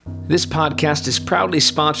This podcast is proudly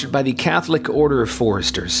sponsored by the Catholic Order of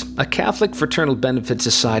Foresters, a Catholic fraternal benefit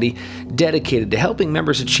society dedicated to helping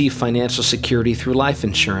members achieve financial security through life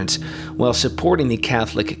insurance while supporting the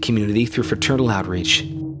Catholic community through fraternal outreach.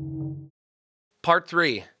 Part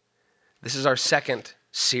 3. This is our second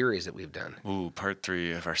series that we've done. Ooh, part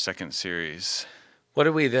 3 of our second series. What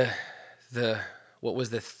are we, what was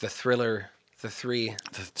the thriller, the three?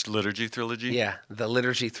 The liturgy trilogy? Yeah, the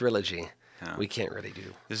liturgy trilogy. Yeah. We can't really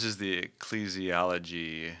do. This is the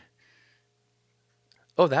ecclesiology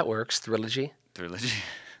Oh, that works, trilogy. trilogy.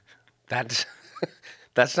 That's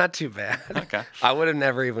not too bad. Okay. I would have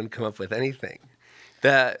never even come up with anything.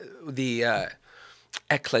 The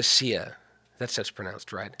ecclesia, that's how it's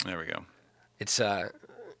pronounced, right? There we go. It's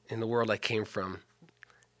in the world I came from,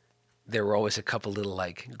 there were always a couple little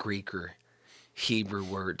like Greek or Hebrew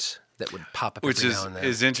words that would pop up Which every now and then.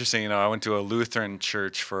 is interesting. You know, I went to a Lutheran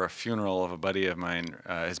church for a funeral of a buddy of mine.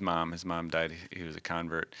 His mom died. He was a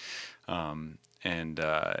convert.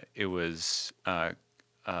 It was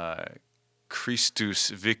Christus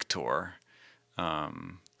Victor,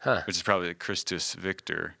 which is probably Christus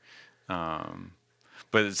Victor.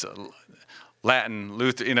 But it's Latin,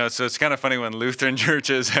 Luther, you know, so it's kind of funny when Lutheran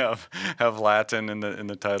churches have Latin in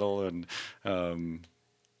the title. And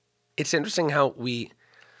It's interesting how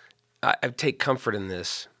I take comfort in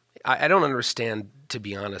this. I don't understand, to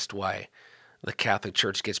be honest, why the Catholic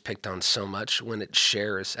Church gets picked on so much when it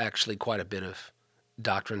shares actually quite a bit of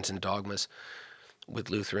doctrines and dogmas with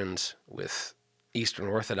Lutherans, with Eastern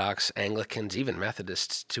Orthodox, Anglicans, even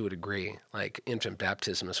Methodists to a degree. Like infant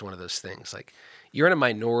baptism is one of those things. Like you're in a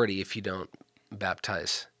minority if you don't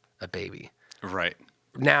baptize a baby. right.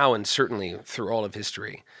 Now and certainly through all of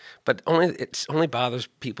history, but it only bothers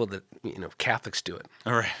people that Catholics do it.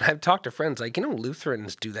 All right. I've talked to friends like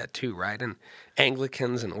Lutherans do that too, right? And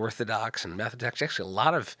Anglicans and Orthodox and Methodists.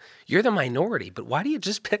 Actually, you're the minority, but why do you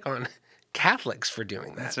just pick on Catholics for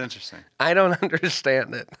doing that? That's interesting. I don't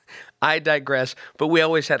understand it. I digress. But we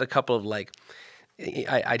always had a couple of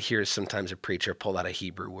I'd hear sometimes a preacher pull out a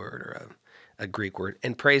Hebrew word or a Greek word,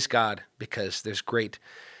 and praise God because there's great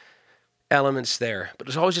elements there, but it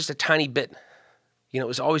was always just a tiny bit. It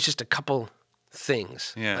was always just a couple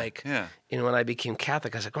things. Yeah. When I became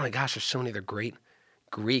Catholic, I was like, oh my gosh, there's so many other great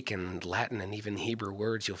Greek and Latin and even Hebrew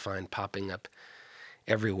words you'll find popping up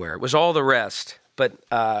everywhere. It was all the rest, but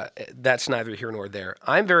that's neither here nor there.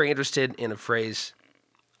 I'm very interested in a phrase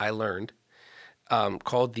I learned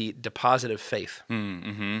called the deposit of faith.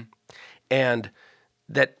 Mm-hmm. And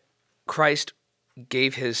that Christ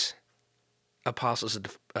gave his apostles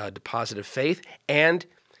a deposit of faith, and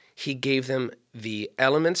he gave them the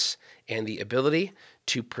elements and the ability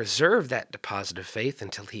to preserve that deposit of faith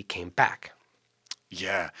until he came back.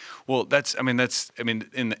 Yeah. Well, in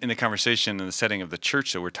the conversation in the setting of the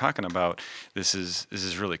church that we're talking about, this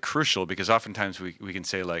is really crucial because oftentimes we can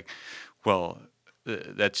say like, well,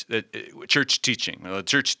 that's church teaching. Well, the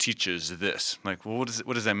church teaches this. Like, well,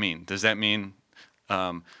 what does that mean? Does that mean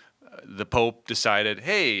the Pope decided,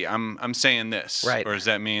 hey, I'm saying this, right? Or does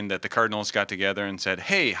that mean that the cardinals got together and said,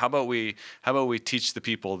 hey, how about we teach the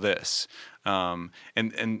people this?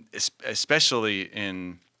 And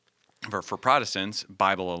especially for Protestants,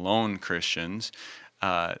 Bible alone Christians,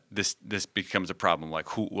 this becomes a problem. Like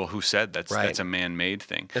who said that's right. That's a man-made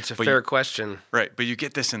thing? That's a fair question, right? But you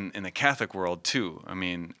get this in the Catholic world too. I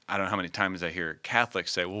mean, I don't know how many times I hear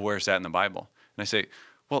Catholics say, well, where's that in the Bible? And I say,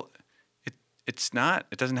 well, it's not.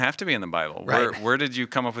 It doesn't have to be in the Bible. Right. Where did you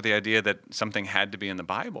come up with the idea that something had to be in the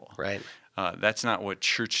Bible? Right. That's not what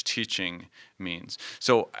church teaching means.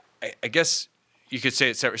 So I guess you could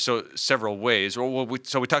say it several ways.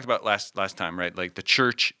 So we talked about last time, right? Like the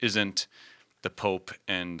church isn't the Pope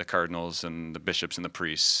and the cardinals and the bishops and the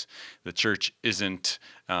priests. The church isn't,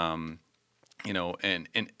 and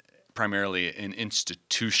primarily an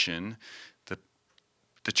institution.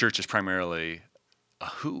 The church is primarily a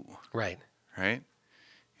who. Right. Right?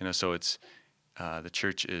 So it's the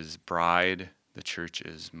church is bride, the church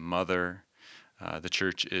is mother, the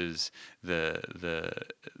church is the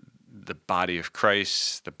body of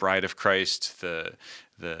Christ, the bride of Christ, the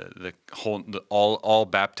whole all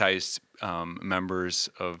baptized members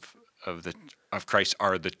of Christ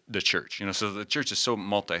are the church. So the church is so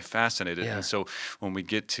multifaceted, yeah. And so when we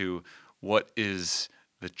get to what is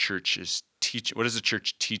the church's what does the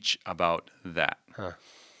church teach about that? Huh.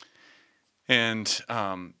 And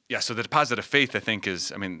so the deposit of faith, I think,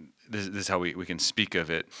 is, this is how we can speak of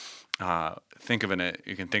it. You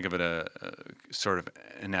can think of it a sort of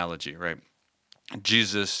analogy, right?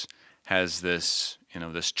 Jesus has this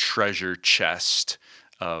treasure chest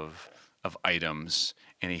of items,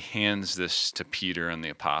 and he hands this to Peter and the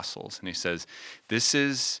apostles, and he says, this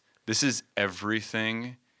is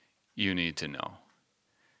everything you need to know,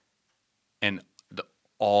 and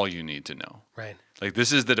all you need to know. Right. Like,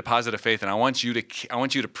 this is the deposit of faith, and I want you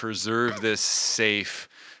to preserve this safe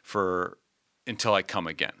until I come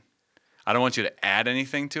again. I don't want you to add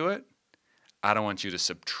anything to it. I don't want you to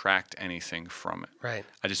subtract anything from it. Right.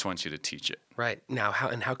 I just want you to teach it. Right. Now,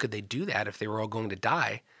 how could they do that if they were all going to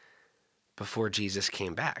die before Jesus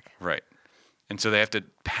came back? Right. And so they have to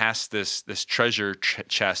pass this treasure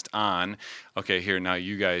chest on. Okay, here, now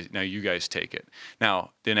you guys take it.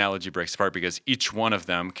 Now the analogy breaks apart because each one of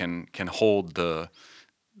them can hold the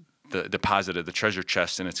deposit of the treasure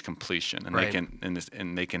chest in its completion, and Right.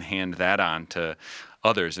 they can hand that on to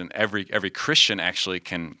others. And every Christian actually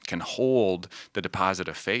can hold the deposit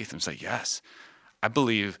of faith and say, yes, I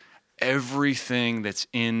believe everything that's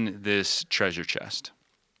in this treasure chest.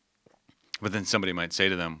 But then somebody might say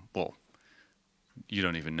to them, well, you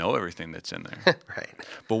don't even know everything that's in there. Right.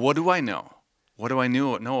 But what do I know? What do I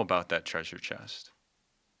know about that treasure chest?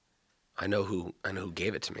 I know who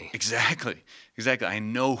gave it to me. Exactly. I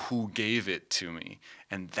know who gave it to me.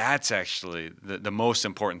 And that's actually the most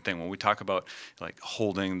important thing. When we talk about like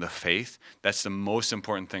holding the faith, that's the most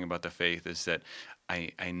important thing about the faith, is that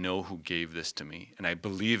I know who gave this to me. And I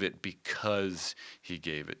believe it because he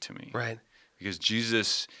gave it to me. Right. Because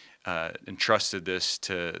Jesus entrusted this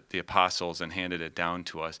to the apostles and handed it down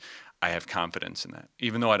to us. I have confidence in that,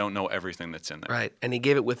 even though I don't know everything that's in there. Right. And he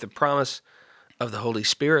gave it with the promise of the Holy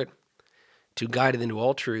Spirit to guide it into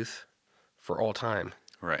all truth for all time.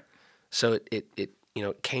 Right. So it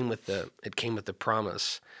came with the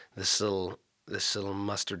promise. This little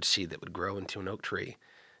mustard seed that would grow into an oak tree,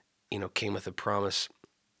 came with the promise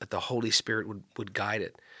that the Holy Spirit would guide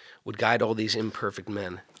it, would guide all these imperfect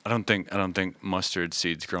men. I don't think mustard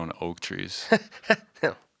seeds grow on oak trees.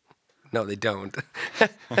 No, they don't.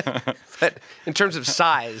 But in terms of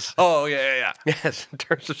size, Oh yeah. yes, in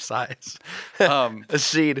terms of size, an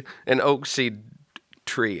oak seed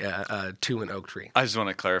tree, to an oak tree. I just want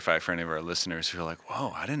to clarify for any of our listeners who are like,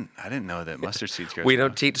 "Whoa, I didn't know that mustard seeds grow." We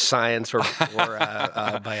don't teach science or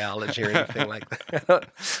biology or anything like that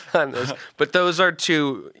on this. But those are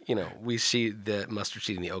two, we see the mustard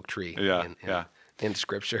seed and the oak tree in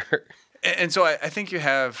Scripture. And so I think you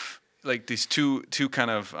have like these two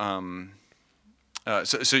kind of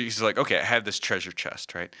so you're like, okay, I have this treasure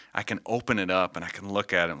chest, right? I can open it up and I can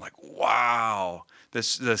look at it. I'm like, wow,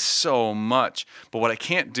 there's so much. But what I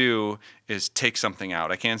can't do is take something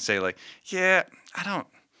out. I can't say like, yeah, I don't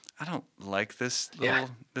like this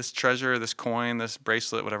this treasure, this coin, this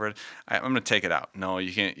bracelet, whatever. I'm gonna take it out. No,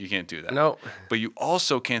 you can't do that. No. But you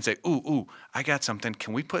also can't say, ooh, I got something.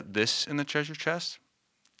 Can we put this in the treasure chest?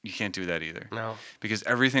 You can't do that either. No. Because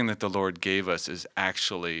everything that the Lord gave us is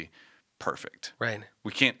actually perfect. Right.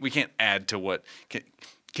 We can't add to what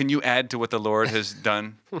can you add to what the Lord has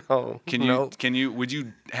done? No. Would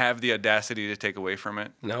you have the audacity to take away from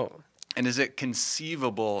it? No. And is it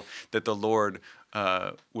conceivable that the Lord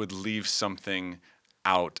would leave something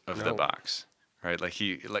out of the box? Right? Like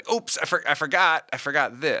oops, I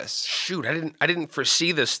forgot this. Shoot, I didn't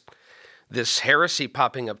foresee this heresy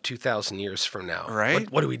popping up 2,000 years from now. Right?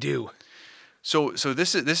 What do we do? So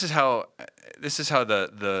this is how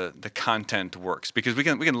the content works, because we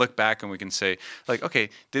can look back and we can say, like, okay,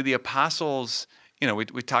 did the apostles,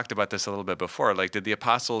 we talked about this a little bit before, like, did the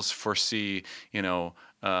apostles foresee, I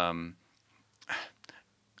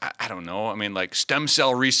don't know, I mean, like stem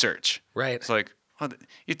cell research. Right. It's like, well,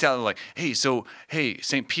 you tell them like, hey,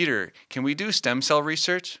 St. Peter, can we do stem cell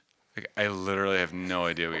research? Like, I literally have no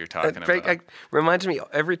idea what you're talking about. It reminds me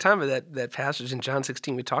every time of that passage in John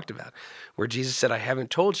 16 we talked about, where Jesus said, I haven't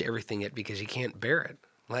told you everything yet because you can't bear it.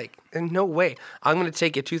 Like, in no way. I'm going to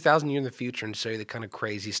take you 2,000 years in the future and show you the kind of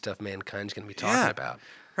crazy stuff mankind's going to be talking about.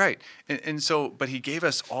 Right. And so, but he gave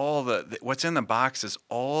us all what's in the box is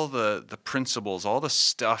all the principles, all the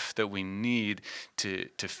stuff that we need to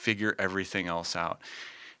figure everything else out.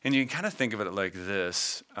 And you can kind of think of it like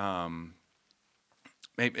this.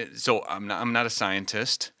 So I'm not a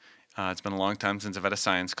scientist. It's been a long time since I've had a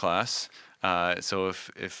science class. So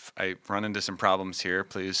if I run into some problems here,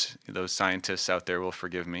 please, those scientists out there will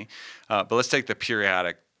forgive me. But let's take the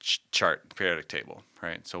periodic periodic table,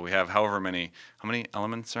 right? So we have how many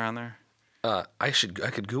elements are on there? I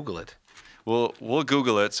could Google it. We'll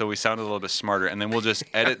Google it so we sound a little bit smarter, and then we'll just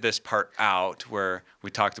edit this part out where we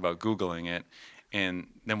talked about Googling it, and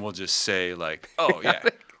then we'll just say like, oh yeah,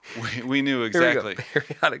 we knew Here we go. exactly.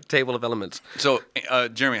 Periodic table of elements. So,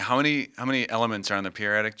 Jeremy, how many elements are on the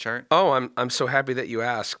periodic chart? Oh, I'm so happy that you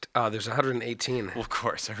asked. There's 118. Well, of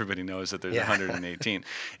course, everybody knows that there's Yeah. 118.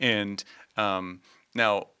 And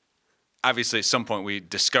now, obviously, at some point we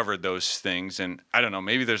discovered those things, and I don't know,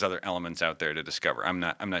 maybe there's other elements out there to discover. I'm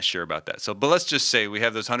not sure about that. So, but let's just say we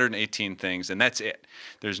have those 118 things, and that's it.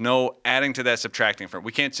 There's no adding to that, subtracting from it.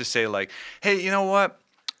 We can't just say like, hey, you know what?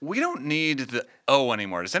 We don't need the O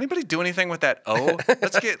anymore. Does anybody do anything with that O?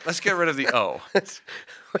 Let's get rid of the O.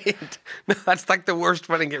 Wait, no, that's like the worst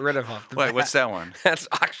one to get rid of off the Wait, bat. what's that one? That's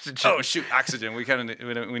oxygen. Oh shoot, oxygen. We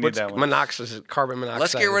need What's that one. monoxide? Carbon monoxide.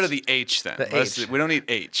 Let's get rid of the H then. The H. We don't need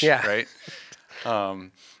H, Yeah. right?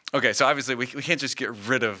 Okay, so obviously we can't just get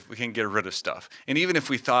rid of stuff. And even if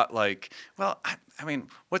we thought like, well, I mean,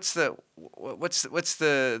 what's the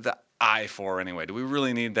I for anyway? Do we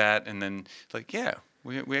really need that? And then like, yeah,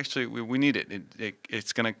 we actually need it.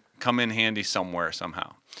 It's gonna come in handy somewhere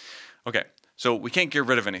somehow. Okay, so we can't get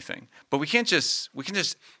rid of anything, but we can just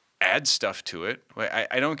add stuff to it.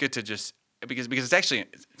 I don't get to just because it's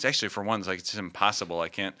actually for one, it's like it's impossible. I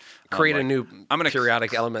can't create a like, new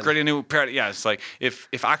periodic element. Create a new periodic. Yeah, it's like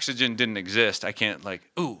if oxygen didn't exist, I can't like,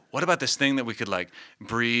 ooh, what about this thing that we could like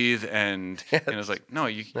breathe and it's like, no,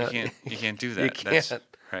 you can't do that. You can't. That's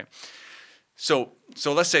right. So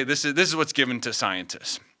let's say this is what's given to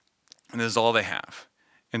scientists, and this is all they have.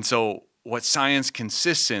 And so what science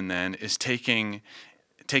consists in then is taking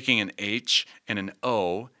an H and an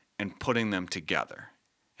O and putting them together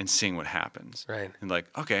and seeing what happens. Right. And like,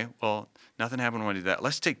 okay, well, nothing happened when we did that.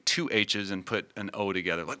 Let's take two H's and put an O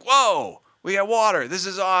together. Like, whoa, we got water. This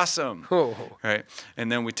is awesome. Oh. Right.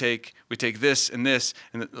 And then we take this and this,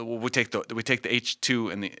 and we take the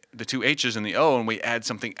H2 and the two H's and the O, and we add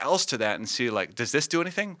something else to that and see like, does this do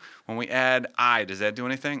anything? When we add I, does that do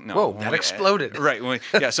anything? No. Whoa, When that we exploded. Right.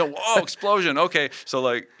 So explosion. Okay. So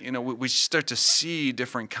like, we start to see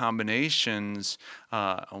different combinations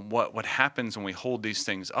on what happens when we hold these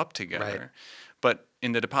things up together. Right. But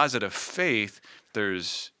in the deposit of faith,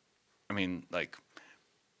 there's, like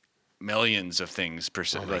millions of things per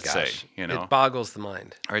se, let's say, It boggles the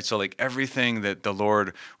mind. All right, so like everything that the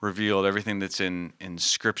Lord revealed, everything that's in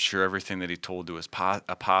Scripture, everything that He told to His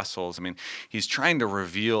apostles, He's trying to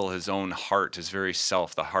reveal His own heart, His very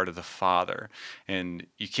self, the heart of the Father. And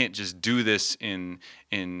you can't just do this in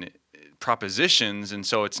propositions, and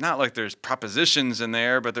so it's not like there's propositions in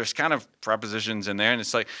there, but there's kind of propositions in there, and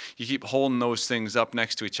it's like you keep holding those things up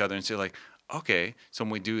next to each other and say like, okay, so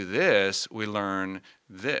when we do this, we learn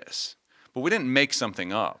this. But we didn't make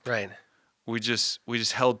something up. Right. We just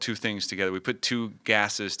held two things together. We put two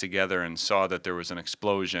gases together and saw that there was an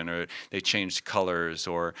explosion, or they changed colors,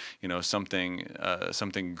 or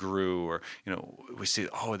something grew, or we see,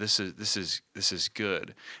 oh, this is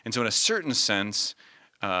good. And so in a certain sense,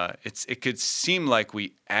 it could seem like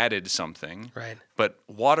we added something. Right. But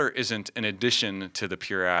water isn't an addition to the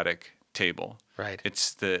periodic table. Right.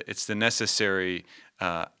 It's the necessary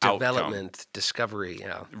Development, outcome. discovery,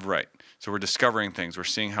 Right. So we're discovering things. We're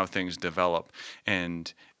seeing how things develop,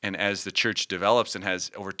 and as the church develops and has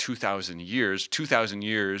over 2,000 years,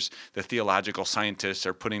 the theological scientists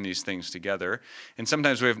are putting these things together, and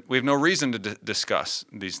sometimes we have no reason to discuss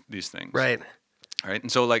these things. Right. All right,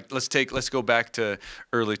 and so let's go back to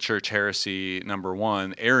early church heresy number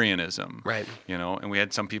one, Arianism. Right. And we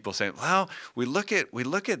had some people say, well, we look at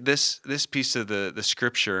this piece of the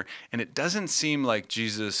Scripture, and it doesn't seem like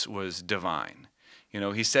Jesus was divine.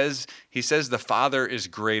 He says the Father is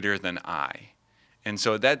greater than I, and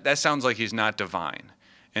so that sounds like He's not divine.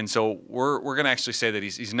 And so we're going to actually say that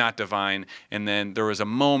he's not divine. And then there was a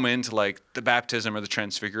moment like the baptism or the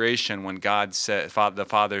transfiguration when God said, the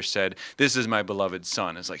Father said, "This is my beloved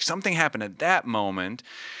Son." It's like something happened at that moment.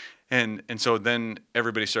 And so then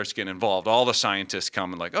everybody starts getting involved. All the scientists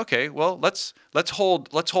come and like, okay, well, let's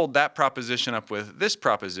hold that proposition up with this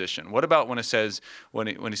proposition. What about when he says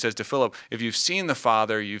to Philip, "If you've seen the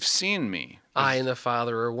Father, you've seen me." I and the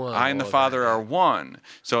Father are one. I and the Father are one.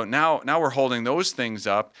 So now we're holding those things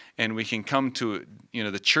up, and we can come to,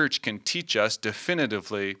 the church can teach us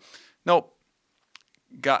definitively, nope,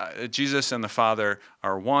 God, Jesus and the Father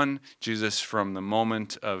are one. Jesus, from the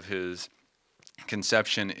moment of His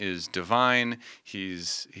conception, is divine.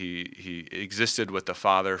 He existed with the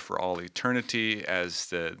Father for all eternity as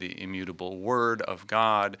the immutable Word of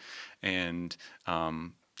God, and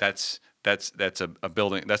that's a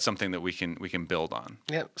building. That's something that we can build on.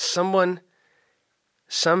 Yeah, some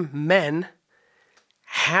men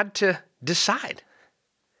had to decide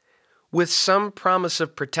with some promise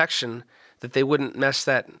of protection that they wouldn't mess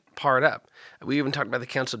that part up. We even talked about the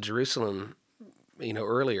Council of Jerusalem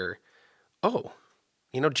earlier, oh,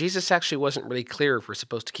 Jesus actually wasn't really clear if we're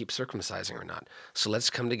supposed to keep circumcising or not. So let's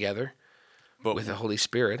come together But with the Holy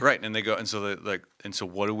Spirit. right, and they go, and so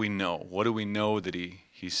what do we know? What do we know that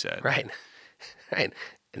he said? Right. Right.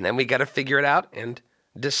 And then we got to figure it out and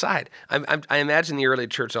decide. I imagine the early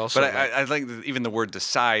church also. But I like that even the word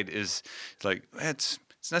decide is like it's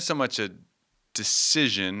not so much a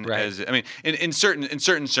decision Right. as I mean in certain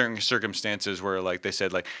circumstances where like they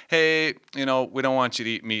said like, hey, we don't want you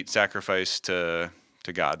to eat meat sacrificed to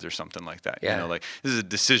gods or something like that. Yeah. Like this is a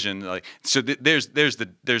decision. Like so there's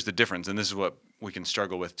the difference, and this is what we can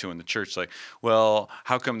struggle with too in the church. Like, well,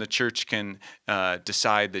 how come the church can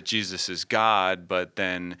decide that Jesus is God, but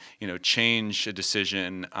then change a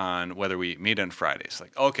decision on whether we eat meat on Fridays?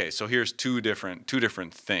 Like, okay, so here's two different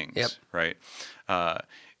things, Yep. right?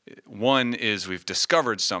 One is we've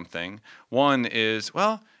discovered something. One is,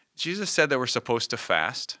 well, Jesus said that we're supposed to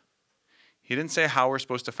fast. He didn't say how we're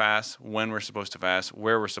supposed to fast, when we're supposed to fast,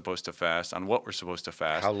 where we're supposed to fast, on what we're supposed to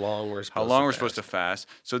fast, how long we're supposed to fast.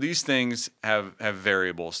 So these things have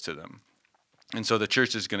variables to them. And so the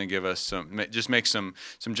church is going to give us make some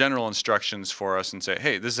general instructions for us and say,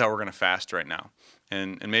 hey, this is how we're going to fast right now.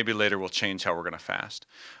 And maybe later we'll change how we're going to fast.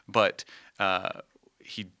 But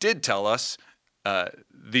he did tell us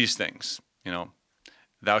these things,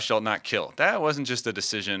 thou shalt not kill. That wasn't just a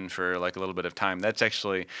decision for like a little bit of time. That's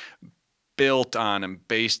actually built on and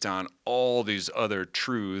based on all these other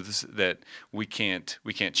truths that we can't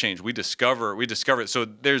change. We discover it. So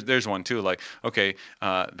there's one too, like, okay,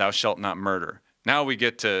 thou shalt not murder. Now we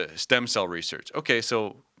get to stem cell research. Okay,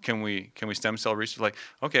 so can we stem cell research? Like,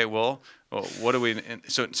 okay, well what do we?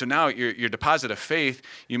 So now your deposit of faith,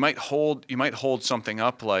 you might hold something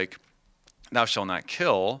up like, thou shalt not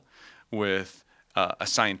kill, with a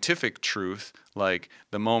scientific truth, like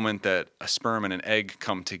the moment that a sperm and an egg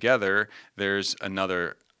come together, there's a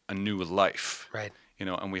new life. Right.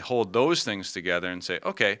 And we hold those things together and say,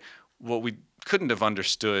 okay, what we couldn't have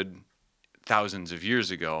understood thousands of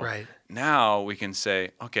years ago, Right. Now we can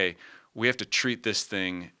say, okay, we have to treat this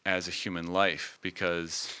thing as a human life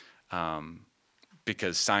because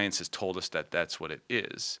science has told us that that's what it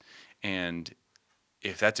is. And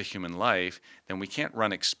if that's a human life, then we can't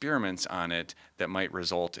run experiments on it that might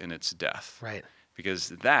result in its death. Right. Because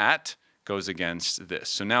that goes against this.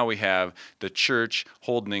 So now we have the church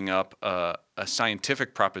holding up a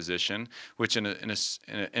scientific proposition, which in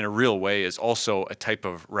a real way is also a type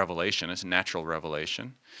of revelation. It's a natural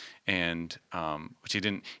revelation, and which he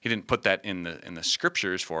didn't put that in the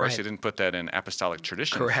scriptures for us. Right. He didn't put that in apostolic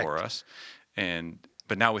tradition Correct. for us,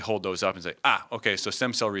 But now we hold those up and say, okay, so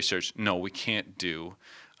stem cell research, no, we can't do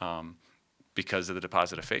because of the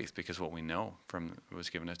deposit of faith, because what we know from was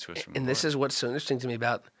given to us from the Lord. And this is what's so interesting to me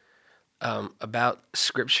about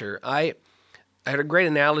Scripture. I had a great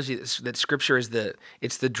analogy that Scripture is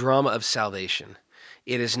it's the drama of salvation.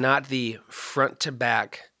 It is not the front to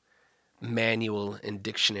back manual and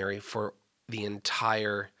dictionary for the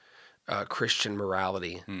entire Christian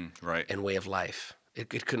morality right. and way of life.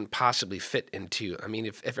 It couldn't possibly fit into. I mean,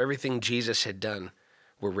 if everything Jesus had done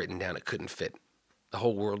were written down, it couldn't fit. The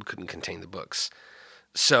whole world couldn't contain the books.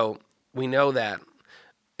 So we know that.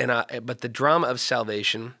 But the drama of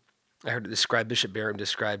salvation, I heard it described, Bishop Barham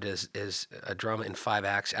described as a drama in 5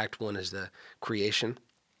 acts. Act 1 is the creation.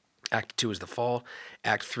 Act 2 is the fall.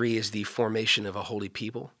 Act 3 is the formation of a holy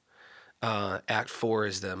people. Act 4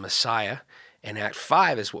 is the Messiah. And Act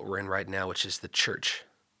 5 is what we're in right now, which is the church.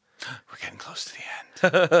 We're getting close to the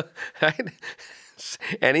end. Right?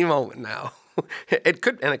 Any moment now. It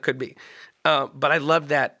could be. But I love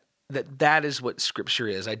that is what Scripture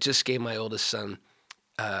is. I just gave my oldest son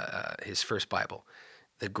his first Bible,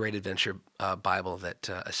 the Great Adventure Bible that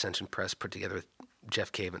Ascension Press put together with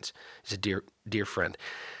Jeff Cavins. He's a dear friend.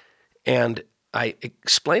 And I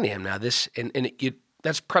explained to him now this,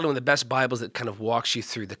 that's probably one of the best Bibles that kind of walks you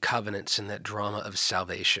through the covenants and that drama of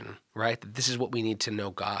salvation, right? That this is what we need to know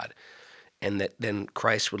God. And that then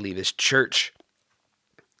Christ would leave his church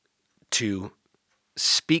to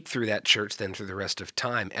speak through that church then through the rest of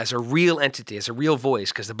time as a real entity, as a real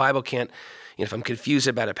voice, because the Bible can't, if I'm confused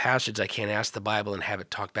about a passage, I can't ask the Bible and have it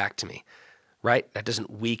talk back to me, right? That doesn't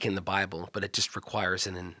weaken the Bible, but it just requires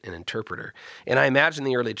an interpreter. And I imagine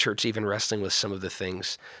the early church even wrestling with some of the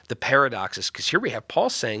things, the paradoxes, because here we have Paul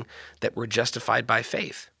saying that we're justified by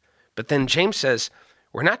faith. But then James says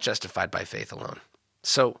we're not justified by faith alone.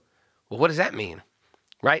 So, well, what does that mean,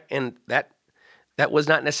 right? And that was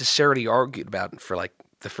not necessarily argued about for like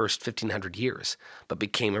the first 1,500 years, but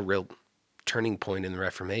became a real turning point in the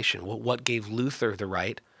Reformation. Well, what gave Luther the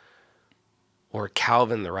right? or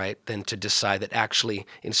Calvin the right than to decide that actually,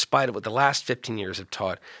 in spite of what the last 15 years have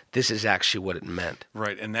taught, this is actually what it meant.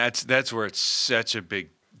 Right, and that's where it's such a big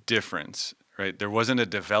difference, right? There wasn't a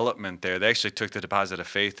development there. They actually took the deposit of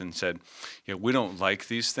faith and said, we don't like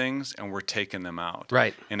these things, and we're taking them out.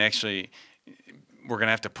 Right. And actually, we're going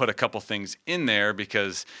to have to put a couple things in there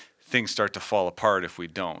because things start to fall apart if we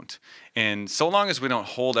don't. And so long as we don't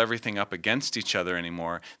hold everything up against each other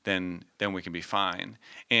anymore, then we can be fine.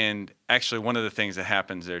 And actually, one of the things that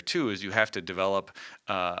happens there too is you have to develop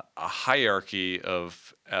a hierarchy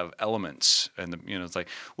of elements. And it's like,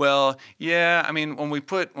 well, yeah, I mean, when we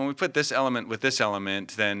put this element with this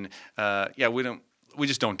element, then we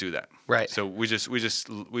just don't do that. Right. So we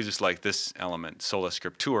just like this element, sola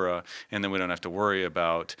scriptura, and then we don't have to worry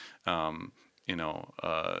about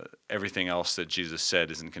everything else that Jesus said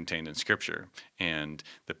isn't contained in Scripture, and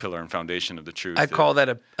the pillar and foundation of the truth. I call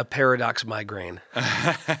that a paradox migraine.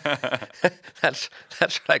 That's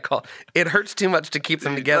what I call it. It hurts too much to keep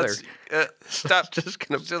them together. Stop. I'm just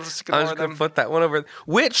gonna ignore them. Put that one over,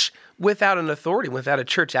 which without an authority, without a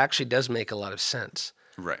church, actually does make a lot of sense.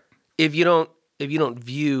 Right. If you don't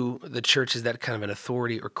view the church as that kind of an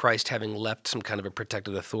authority, or Christ having left some kind of a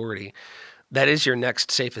protected authority, that is your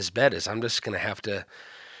next safest bet. Is I'm just going to have to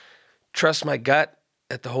trust my gut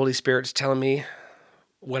that the Holy Spirit's telling me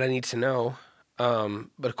what I need to know.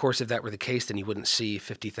 But of course, if that were the case, then you wouldn't see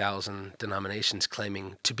 50,000 denominations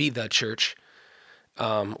claiming to be the church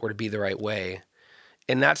or to be the right way.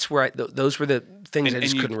 And that's where those were the things I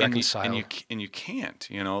just couldn't reconcile. And you can't,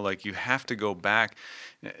 like you have to go back.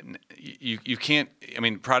 You can't. I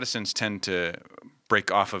mean, Protestants tend to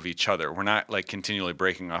break off of each other. We're not like continually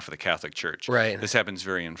breaking off of the Catholic Church. Right. This happens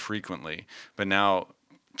very infrequently. But now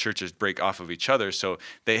churches break off of each other, so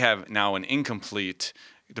they have now an incomplete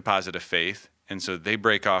deposit of faith. And so they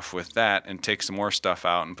break off with that and take some more stuff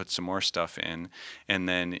out and put some more stuff in. And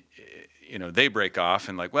then, they break off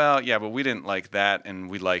and like, well, yeah, but we didn't like that and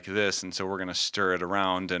we like this. And so we're going to stir it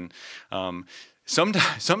around. And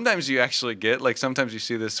sometimes you actually get, like sometimes you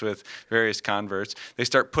see this with various converts. They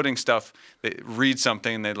start putting stuff, they read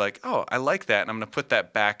something and they're like, oh, I like that. And I'm going to put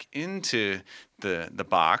that back into the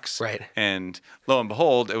box. Right. And lo and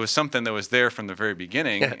behold, it was something that was there from the very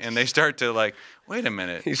beginning. Yes. And they start to like, wait a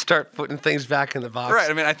minute. You start putting things back in the box. Right.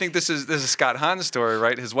 I mean, I think this is Scott Hahn's story,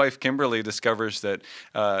 right? His wife Kimberly discovers that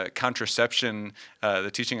contraception, the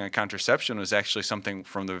teaching on contraception, was actually something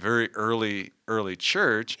from the very early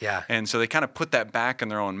church. Yeah. And so they kind of put that back in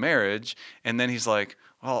their own marriage. And then he's like,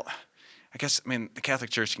 well, the Catholic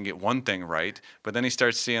Church can get one thing right, but then he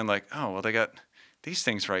starts seeing like, oh, well, they got these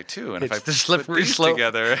things right too. And it's if I the slippery put these slope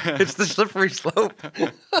together, it's the slippery slope.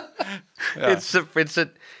 Yeah.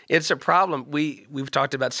 It's a problem. We've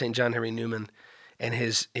talked about St. John Henry Newman and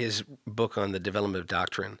his book on the development of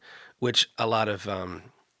doctrine, which a lot of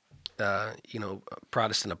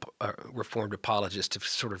Protestant Reformed apologists have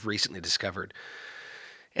sort of recently discovered,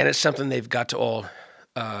 and it's something they've got to all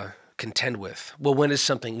contend with. Well, when did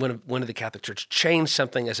the Catholic Church change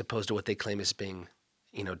something as opposed to what they claim is being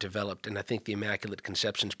developed? And I think the Immaculate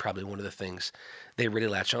Conception is probably one of the things they really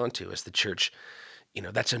latch onto as the church.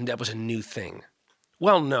 That was a new thing.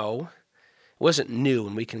 Well, no, it wasn't new,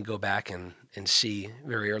 and we can go back and see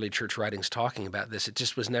very early church writings talking about this. It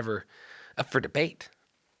just was never up for debate.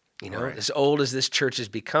 Right. As old as this church has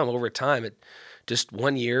become over time, it just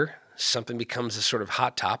one year something becomes a sort of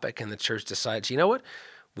hot topic, and the church decides, you know what,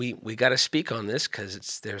 we got to speak on this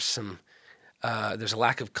because there's a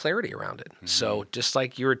lack of clarity around it. Mm-hmm. So just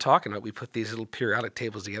like you were talking about, we put these little periodic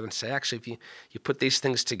tables together and say, actually, if you put these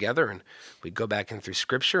things together and we go back in through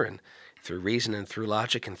Scripture and through reason and through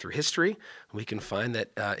logic and through history, we can find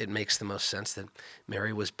that it makes the most sense that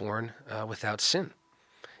Mary was born without sin,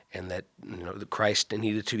 and that the Christ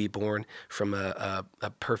needed to be born from a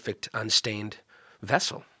perfect, unstained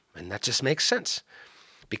vessel, and that just makes sense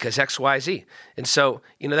because X, Y, Z. And so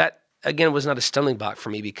that. Again, was not a stumbling block for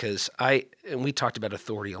me because we talked about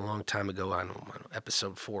authority a long time ago on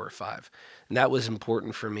episode 4 or 5, and that was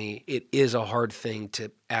important for me. It is a hard thing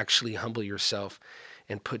to actually humble yourself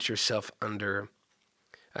and put yourself under.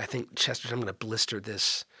 I think Chesterton, I'm going to blister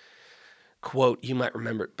this quote. You might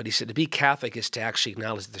remember it, but he said to be Catholic is to actually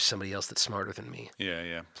acknowledge that there's somebody else that's smarter than me.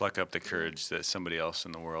 Yeah. Pluck up the courage that somebody else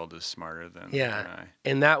in the world is smarter than I.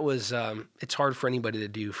 And that was it's hard for anybody to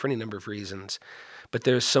do for any number of reasons. But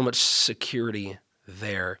there's so much security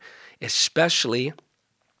there, especially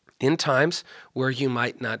in times where you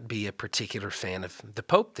might not be a particular fan of the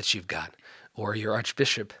Pope that you've got or your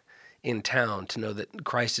Archbishop in town, to know that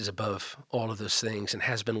Christ is above all of those things and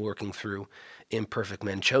has been working through imperfect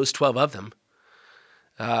men. Chose 12 of them,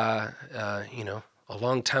 a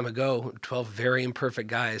long time ago, 12 very imperfect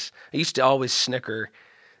guys. I used to always snicker,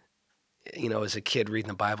 as a kid reading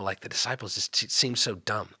the Bible, like the disciples just seem so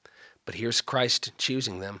dumb. But here's Christ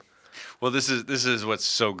choosing them. Well, this is what's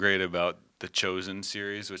so great about the Chosen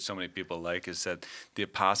series, which so many people like, is that the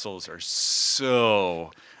apostles are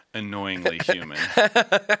so annoyingly human.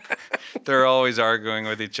 They're always arguing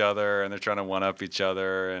with each other, and they're trying to one-up each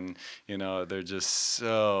other, and they're just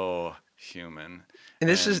so human. And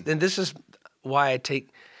this is why I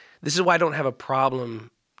don't have a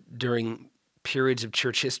problem during periods of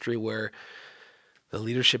church history where the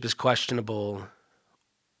leadership is questionable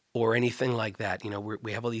or anything like that.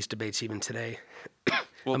 We have all these debates even today.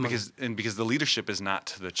 Well, because the leadership is not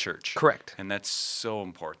to the church. Correct. And that's so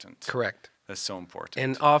important. Correct. That's so important.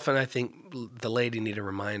 And often I think the laity need a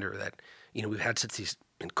reminder that, we've had such these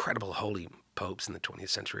incredible holy popes in the 20th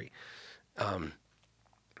century,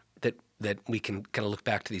 that we can kind of look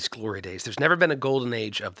back to these glory days. There's never been a golden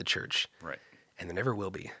age of the church. Right. And there never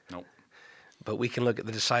will be. Nope. But we can look at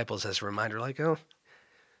the disciples as a reminder, like, oh,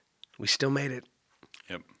 we still made it.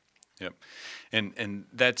 Yep. And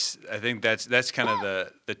I think that's kind of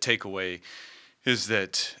the takeaway, is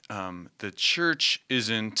that the church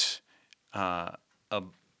isn't a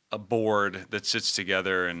board that sits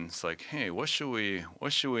together and it's like, hey, what should we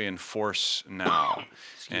enforce now?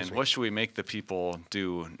 What should we make the people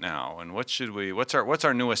do now? And what's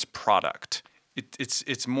our newest product?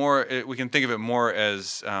 It's more, we can think of it more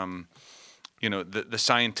as the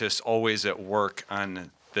scientists always at work on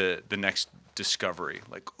the next discovery.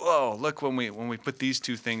 Like, oh, look, when we put these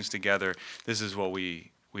two things together, this is what we've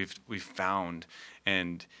found.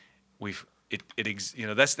 And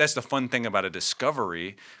that's the fun thing about a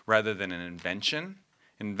discovery rather than an invention.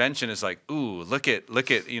 Invention is like, ooh, look at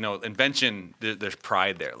invention. There's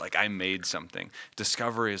pride there. Like, I made something.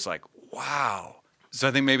 Discovery is like, wow. So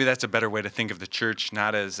I think maybe that's a better way to think of the church,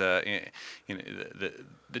 not as the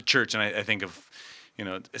church. And I think of,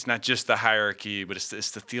 it's not just the hierarchy, but it's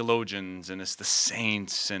the theologians and it's the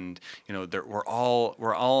saints, and we're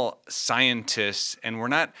all scientists, and we're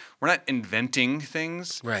not inventing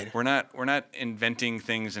things. Right. We're not inventing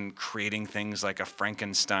things and creating things like a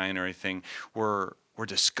Frankenstein or anything. We're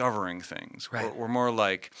discovering things. Right. We're more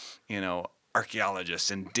like archaeologists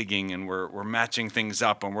and digging, and we're matching things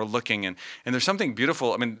up, and we're looking, and there's something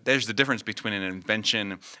beautiful. I mean, there's the difference between an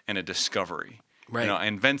invention and a discovery. Right. I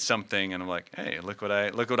invent something, and I'm like, hey, look what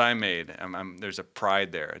I made. There's a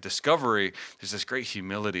pride there. A discovery, there's this great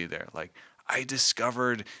humility there. Like, I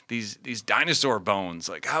discovered these dinosaur bones.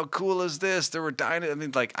 Like, how cool is this? There were I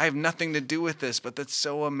have nothing to do with this, but that's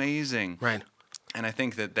so amazing. Right. And I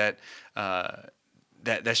think that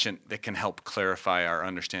can help clarify our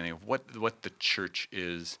understanding of what the church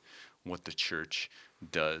is, what the church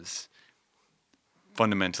does,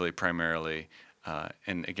 fundamentally, primarily,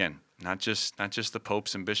 and again, not just the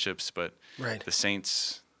popes and bishops, but right. the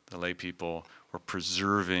saints, the lay people. We're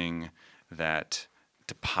preserving that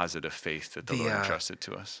deposit of faith that the Lord entrusted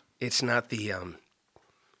to us. It's not the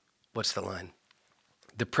what's the line?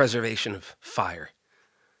 The preservation of fire,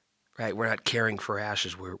 right? We're not caring for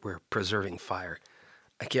ashes. We're preserving fire.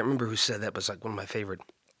 I can't remember who said that, but it's like one of my favorite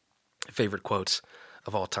quotes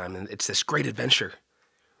of all time. And it's this great adventure,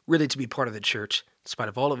 really, to be part of the church, in spite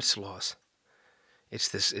of all of its flaws. It's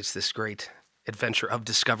this great adventure of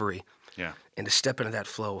discovery. Yeah. And to step into that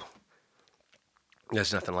flow,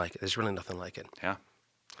 there's nothing like it. There's really nothing like it. Yeah.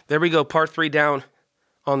 There we go. Part 3 down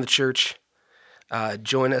on the church.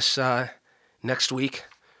 Join us next week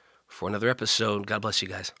for another episode. God bless you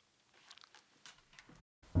guys.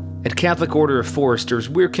 At Catholic Order of Foresters,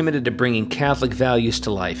 we're committed to bringing Catholic values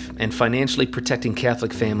to life and financially protecting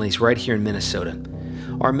Catholic families right here in Minnesota.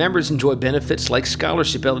 Our members enjoy benefits like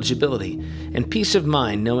scholarship eligibility and peace of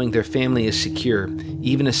mind knowing their family is secure,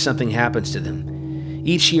 even if something happens to them.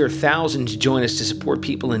 Each year, thousands join us to support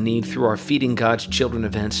people in need through our Feeding God's Children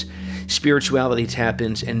events, spirituality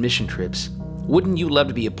tap-ins, and mission trips. Wouldn't you love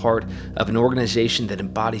to be a part of an organization that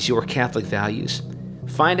embodies your Catholic values?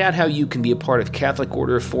 Find out how you can be a part of Catholic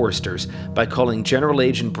Order of Foresters by calling General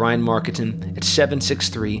Agent Brian Marketon at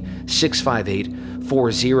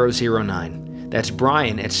 763-658-4009. That's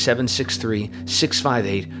Brian at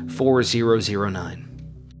 763-658-4009.